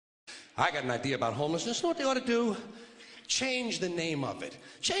I got an idea about homelessness. You know what they ought to do? Change the name of it.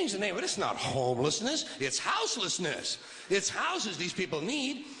 Change the name of it. It's not homelessness. It's houselessness. It's houses these people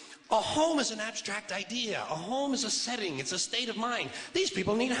need. A home is an abstract idea. A home is a setting. It's a state of mind. These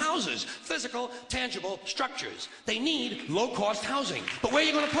people need houses. Physical, tangible structures. They need low-cost housing. But where are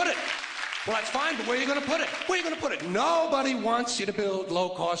you going to put it? Well, that's fine, but where are you going to put it? Where are you going to put it? Nobody wants you to build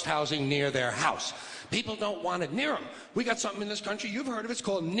low-cost housing near their house. People don't want it near them. We got something in this country, you've heard of it, it's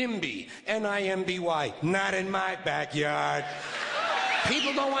called N.I.M.B.Y. N-I.M.B.Y. Not in my backyard.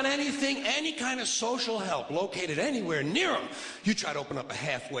 People don't want anything, any kind of social help located anywhere near them. You try to open up a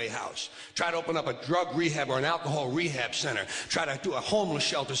halfway house. Try to open up a drug rehab or an alcohol rehab center. Try to do a homeless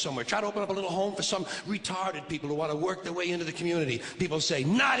shelter somewhere. Try to open up a little home for some retarded people who want to work their way into the community. People say,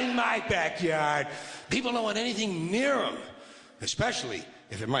 not in my backyard. People don't want anything near them, especially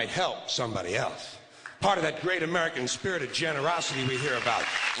if it might help somebody else. Part of that great American spirit of generosity we hear about.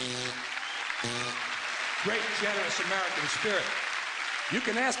 Great, generous American spirit. You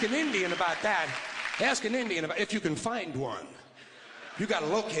can ask an Indian about that. Ask an Indian about if you can find one. You got to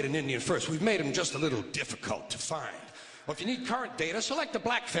locate an Indian first. We've made them just a little difficult to find. Well, if you need current data, select a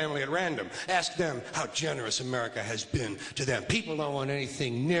black family at random. Ask them how generous America has been to them. People don't want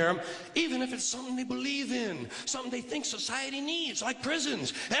anything near them, even if it's something they believe in, something they think society needs, like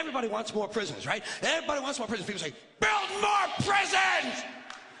prisons. Everybody wants more prisons, right? Everybody wants more prisons. People say, build more prisons!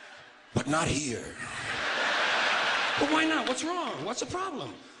 But not here. Well, why not? What's wrong? What's the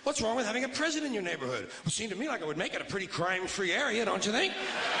problem? What's wrong with having a prison in your neighborhood? Well, it seemed to me like it would make it a pretty crime-free area, don't you think?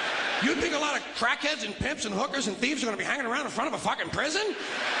 You'd think a lot of crackheads and pimps and hookers and thieves are going to be hanging around in front of a fucking prison?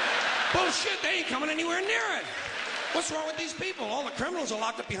 Bullshit, they ain't coming anywhere near it. What's wrong with these people? All the criminals are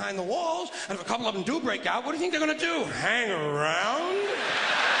locked up behind the walls, and if a couple of them do break out, what do you think they're going to do? Hang around?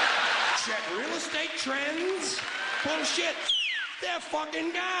 Check real estate trends? Bullshit. They're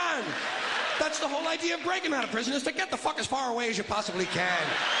fucking gone. That's the whole idea of breaking out of prison, is to get the fuck as far away as you possibly can.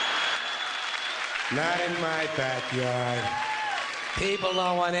 Not in my backyard. People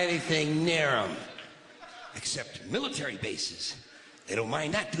don't want anything near them. Except military bases. They don't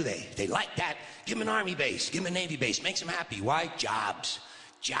mind that, do they? They like that. Give them an Army base. Give them a Navy base. Makes them happy. Why? Jobs.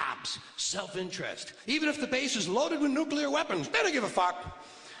 Jobs. Self-interest. Even if the base is loaded with nuclear weapons, they don't give a fuck.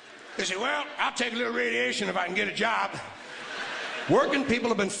 They say, well, I'll take a little radiation if I can get a job. Working people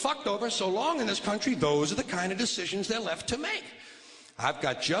have been fucked over so long in this country, those are the kind of decisions they're left to make. I've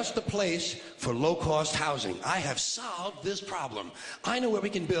got just the place for low-cost housing. I have solved this problem. I know where we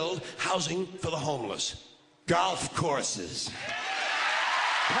can build housing for the homeless. Golf courses.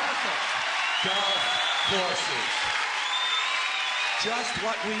 Perfect. Golf courses. Just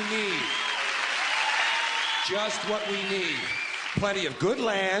what we need. Just what we need. Plenty of good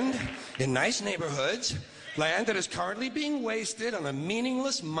land in nice neighborhoods. Land that is currently being wasted on a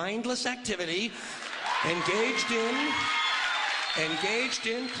meaningless, mindless activity engaged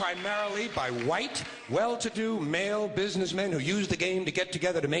in primarily by white, well-to-do male businessmen who use the game to get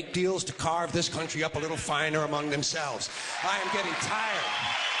together to make deals to carve this country up a little finer among themselves. I am getting tired,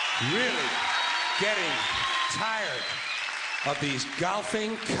 really getting tired of these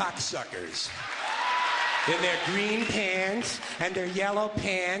golfing cocksuckers. In their green pants, and their yellow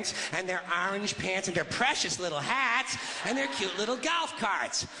pants, and their orange pants, and their precious little hats, and their cute little golf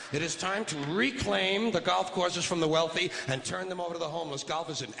carts. It is time to reclaim the golf courses from the wealthy and turn them over to the homeless.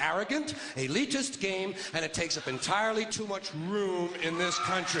 Golf is an arrogant, elitist game, and it takes up entirely too much room in this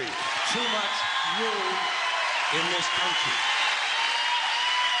country. Too much room in this country.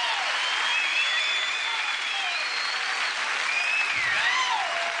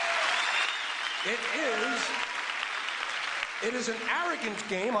 It is an arrogant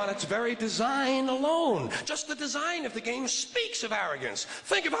game on its very design alone. Just the design of the game speaks of arrogance.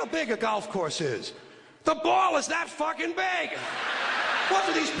 Think of how big a golf course is. The ball is that fucking big. What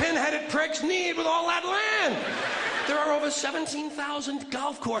do these pin-headed pricks need with all that land? There are over 17,000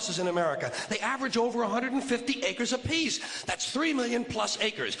 golf courses in America. They average over 150 acres apiece. That's 3 million plus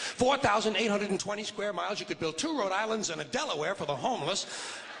acres. 4,820 square miles. You could build 2 Rhode Islands and a Delaware for the homeless.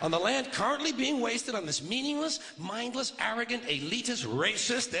 On the land currently being wasted on this meaningless, mindless, arrogant, elitist,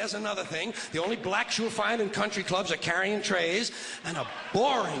 racist, there's another thing. The only blacks you'll find in country clubs are carrying trays, and a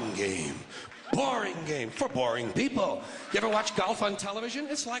boring game. Boring game for boring people. You ever watch golf on television?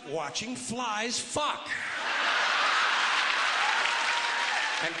 It's like watching flies fuck.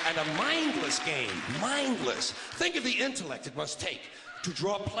 And a mindless game, mindless. Think of the intellect it must take to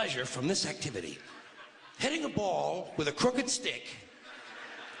draw pleasure from this activity. Hitting a ball with a crooked stick,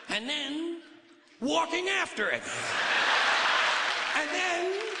 and then walking after it. And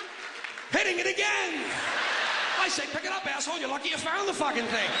then hitting it again. I say, pick it up, asshole. You're lucky you found the fucking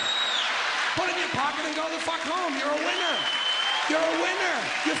thing. Put it in your pocket and go the fuck home. You're a winner. You're a winner.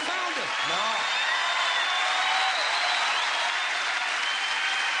 You found it. No.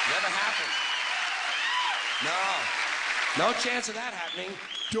 Never happened. No. No chance of that happening.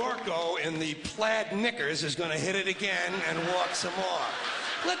 Dorco in the plaid knickers is going to hit it again and walk some more.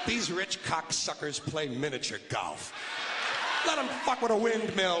 Let these rich cocksuckers play miniature golf. Let them fuck with a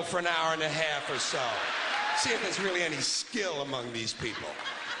windmill for an hour and a half or so. See if there's really any skill among these people.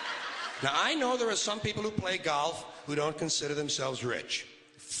 Now, I know there are some people who play golf who don't consider themselves rich.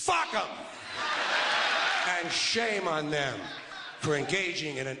 Fuck them! And shame on them for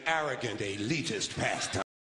engaging in an arrogant, elitist pastime.